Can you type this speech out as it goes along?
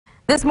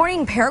This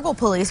morning, Paragould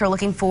Police are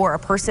looking for a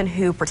person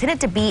who pretended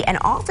to be an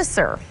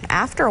officer.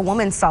 After a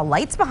woman saw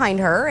lights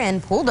behind her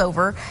and pulled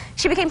over,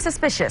 she became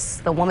suspicious.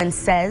 The woman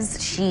says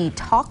she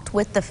talked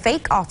with the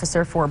fake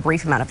officer for a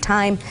brief amount of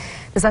time.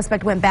 The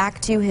suspect went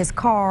back to his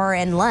car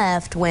and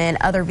left when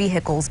other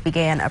vehicles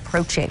began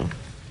approaching.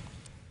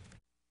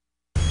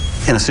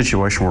 In a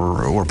situation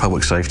where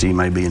public safety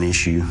may be an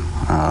issue,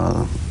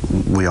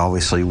 we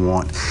obviously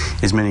want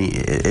as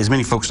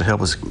many folks to help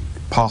as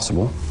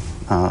possible.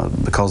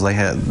 Because they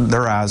have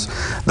their eyes,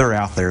 they're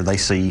out there. They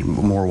see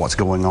more of what's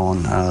going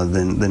on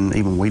than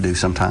even we do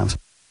sometimes.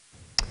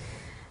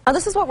 Now,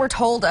 this is what we're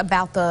told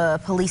about the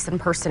police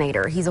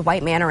impersonator. He's a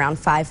white man around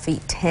 5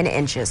 feet 10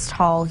 inches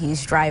tall.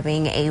 He's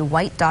driving a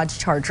white Dodge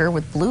Charger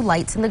with blue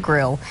lights in the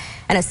grille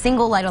and a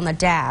single light on the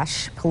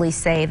dash. Police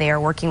say they are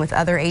working with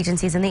other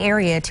agencies in the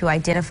area to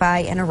identify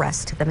and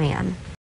arrest the man.